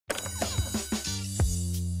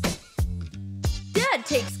Dad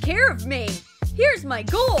takes care of me. Here's my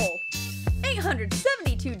goal.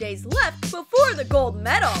 872 days left before the gold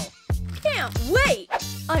medal. Can't wait.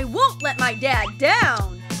 I won't let my dad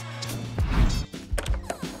down.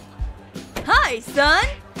 Hi, son.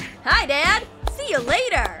 Hi, Dad. See you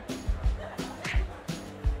later.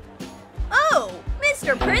 Oh,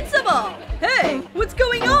 Mr. Principal. Hey, what's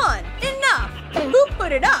going on? Enough. Who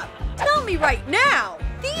put it up? Tell me right now.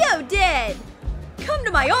 Theo did. Come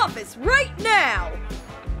to my office right now.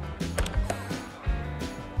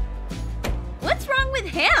 What's wrong with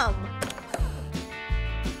him?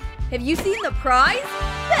 Have you seen the prize?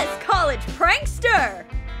 Best college prankster!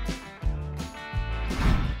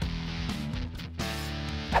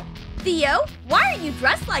 Theo, why are you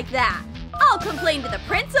dressed like that? I'll complain to the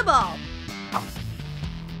principal.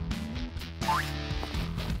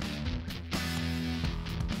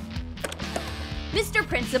 Mr.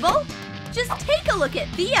 Principal, just take a look at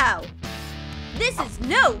Theo. This is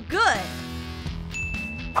no good.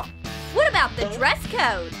 What about the dress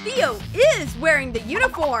code? Theo is wearing the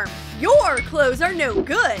uniform. Your clothes are no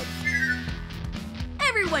good.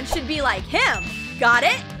 Everyone should be like him. Got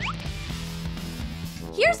it?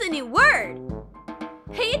 Here's a new word.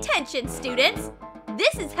 Pay attention, students.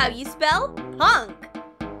 This is how you spell punk.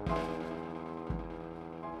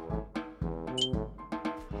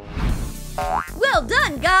 Well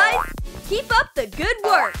done, guys. Keep up the good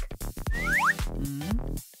work.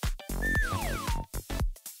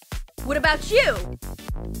 What about you?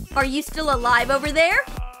 Are you still alive over there?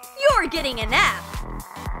 You're getting an F.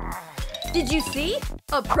 Did you see?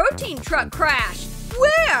 A protein truck crashed.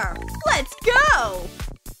 Where? Let's go!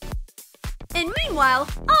 And meanwhile,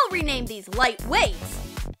 I'll rename these light weights.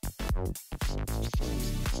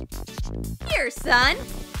 Here, son.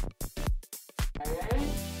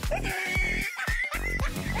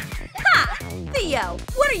 Ha! Theo,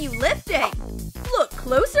 what are you lifting? Look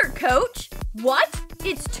closer, coach. What?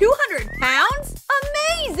 It's 200 pounds?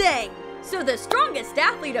 Amazing! So the strongest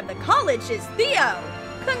athlete of the college is Theo.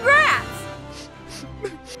 Congrats!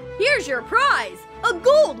 Here's your prize, a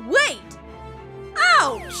gold weight.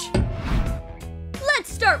 Ouch!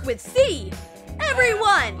 Let's start with C.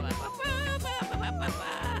 Everyone!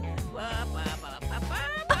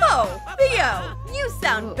 Oh, Theo, you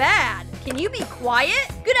sound bad. Can you be quiet?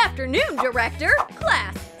 Good afternoon, director.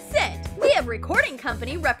 Class, sit. We have recording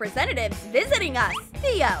company representatives visiting us.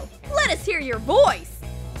 Theo, let us hear your voice.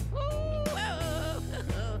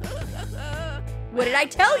 What did I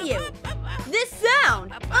tell you? This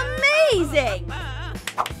sound, amazing!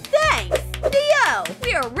 Thanks, Theo!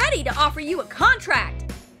 We are ready to offer you a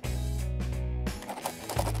contract.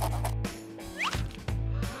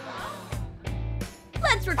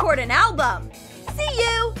 Let's record an album. See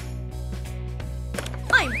you!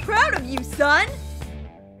 I'm proud of you, son.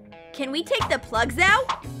 Can we take the plugs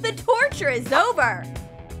out? The torture is over.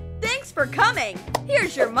 Thanks for coming.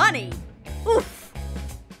 Here's your money. Oof.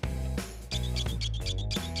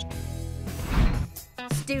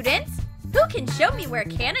 Students, who can show me where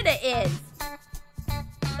Canada is?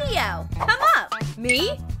 Theo, come up.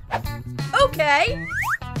 Me? Okay.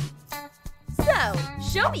 So,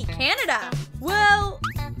 show me Canada. Well,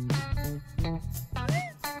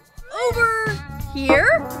 over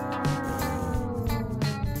here?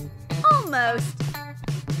 Almost.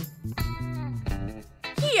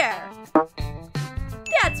 Here.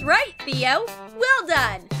 That's right, Theo. Well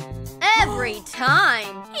done. Every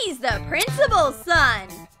time. He's the principal's son.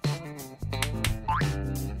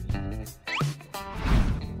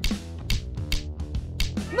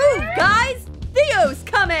 Move, guys! Theo's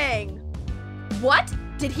coming! What?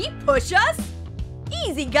 Did he push us?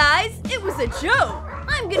 Easy, guys. It was a joke.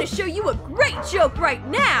 I'm gonna show you a great joke right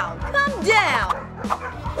now. Come down.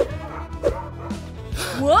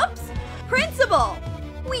 Whoops! Principal!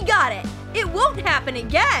 We got it. It won't happen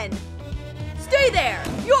again. Stay there.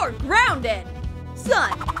 You're grounded.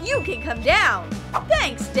 Son, you can come down.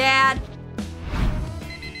 Thanks, Dad.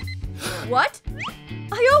 What?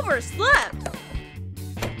 I overslept.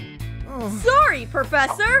 Sorry,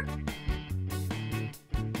 Professor.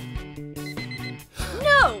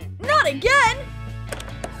 No, not again.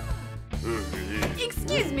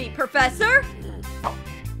 Excuse me, Professor.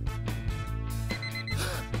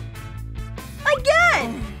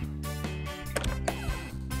 Again!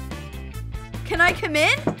 Can I come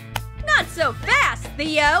in? Not so fast,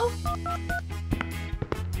 Theo!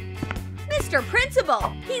 Mr. Principal,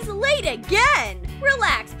 he's late again!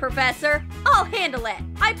 Relax, Professor. I'll handle it.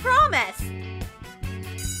 I promise.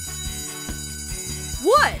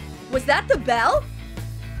 What? Was that the bell?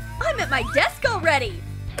 I'm at my desk already.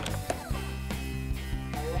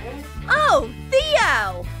 Oh,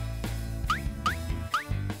 Theo!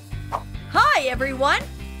 everyone!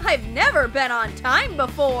 I've never been on time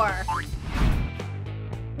before!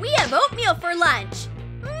 We have oatmeal for lunch!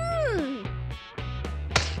 Mmm!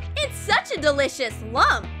 It's such a delicious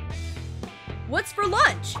lump! What's for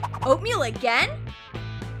lunch? Oatmeal again?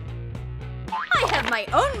 I have my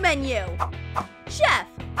own menu! Chef!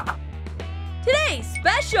 Today's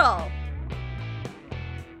special!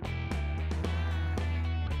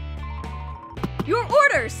 Your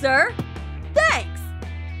order, sir! Thanks!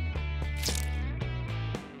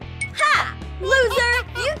 Ha!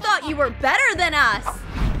 Loser! You thought you were better than us!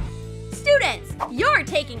 Students, you're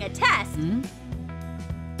taking a test!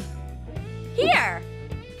 Here!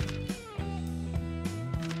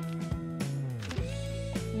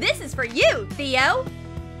 This is for you, Theo!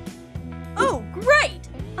 Oh, great!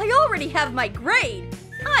 I already have my grade!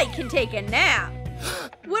 I can take a nap!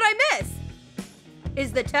 What'd I miss?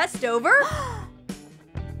 Is the test over?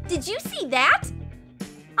 Did you see that?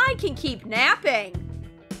 I can keep napping!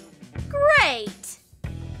 Great!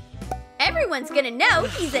 Everyone's gonna know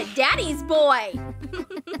he's a daddy's boy!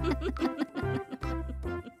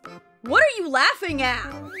 What are you laughing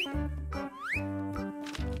at?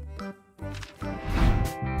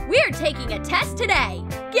 We're taking a test today!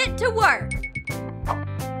 Get to work!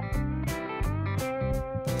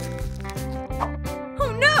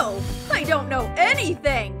 Oh no! I don't know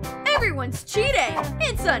anything! Everyone's cheating!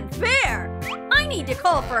 It's unfair! I need to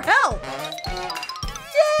call for help!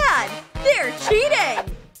 Dad! They're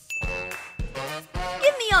cheating!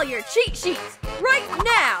 Give me all your cheat sheets! Right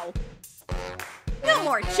now! No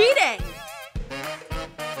more cheating!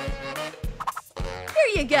 Here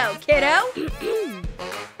you go, kiddo!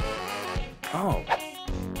 Oh.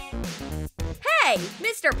 Hey,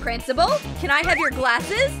 Mr. Principal! Can I have your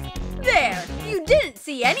glasses? There! You didn't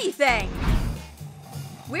see anything!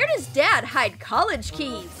 Where does Dad hide college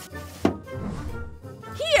keys?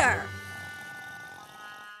 Here!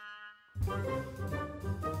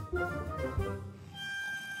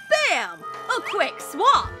 Bam! A quick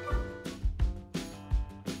swap!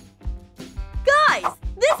 Guys,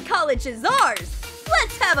 this college is ours!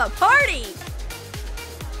 Let's have a party!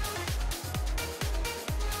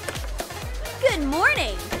 Good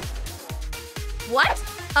morning! What?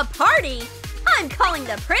 A party? I'm calling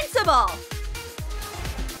the principal!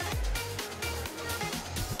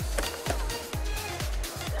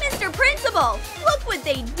 Mr. Principal, look what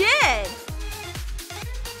they did!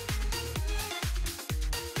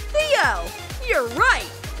 Theo, you're right!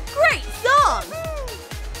 Great song!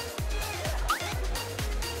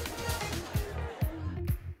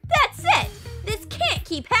 That's it! This can't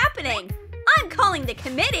keep happening! I'm calling the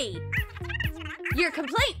committee! Your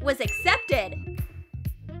complaint was accepted.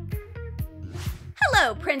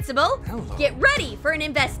 Hello, Principal. Hello. Get ready for an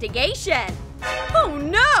investigation. Oh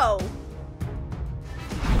no!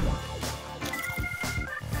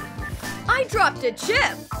 I dropped a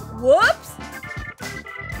chip. Whoops!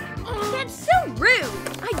 That's so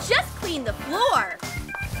rude. I just cleaned the floor.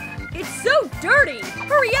 It's so dirty.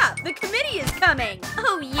 Hurry up, the committee is coming.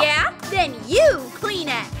 Oh yeah? Then you clean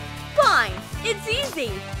it. Fine, it's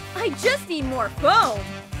easy. I just need more foam.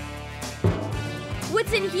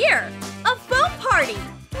 What's in here? A foam party.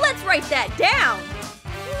 Let's write that down.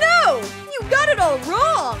 No! You got it all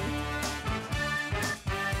wrong.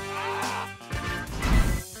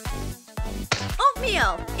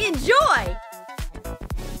 Oatmeal, enjoy.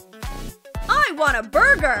 I want a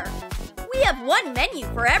burger. We have one menu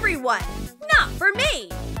for everyone, not for me.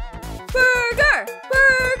 Burger!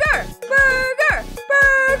 Burger! Burger!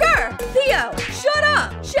 Burger! Theo, shut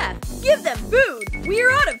up! Chef, give them food!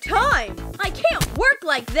 We're out of time! I can't work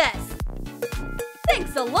like this!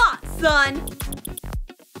 Thanks a lot, son!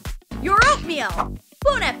 Your oatmeal!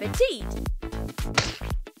 Bon appetit!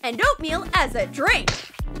 And oatmeal as a drink!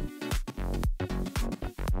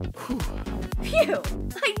 Phew!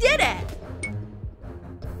 I did it!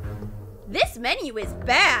 This menu is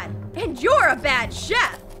bad, and you're a bad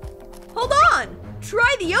chef! Hold on!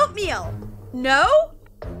 Try the oatmeal! No?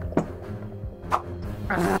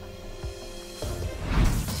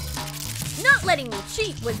 Not letting me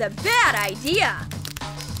cheat was a bad idea!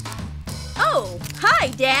 Oh, hi,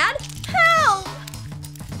 Dad! Help!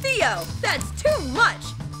 Theo, that's too much!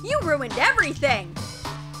 You ruined everything!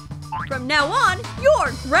 From now on,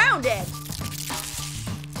 you're grounded!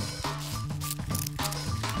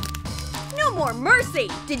 No more mercy!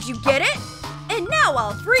 Did you get it? And now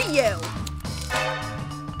I'll free you!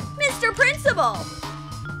 Mr. Principal!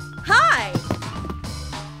 Hi!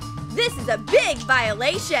 This is a big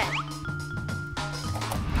violation!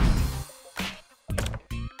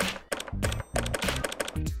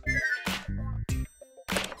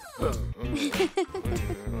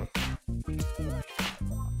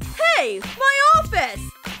 Hey, my office!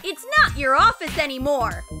 It's not your office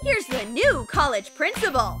anymore. Here's the new college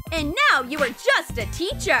principal. And now you are just a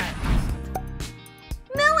teacher.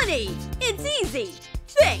 Melanie, it's easy.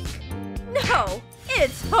 Think. No,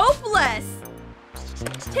 it's hopeless.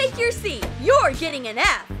 Take your seat. You're getting an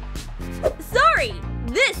F. Sorry,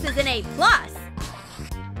 this is an A+.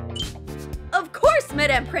 Of course,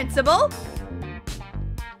 Madam Principal.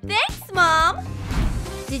 Thanks, Mom.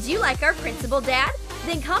 Did you like our principal, Dad?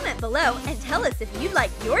 Then comment below and tell us if you'd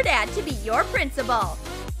like your dad to be your principal.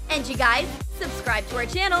 And you guys, subscribe to our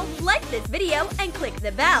channel, like this video, and click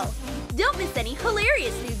the bell. Don't miss any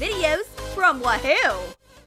hilarious new videos from Wahoo!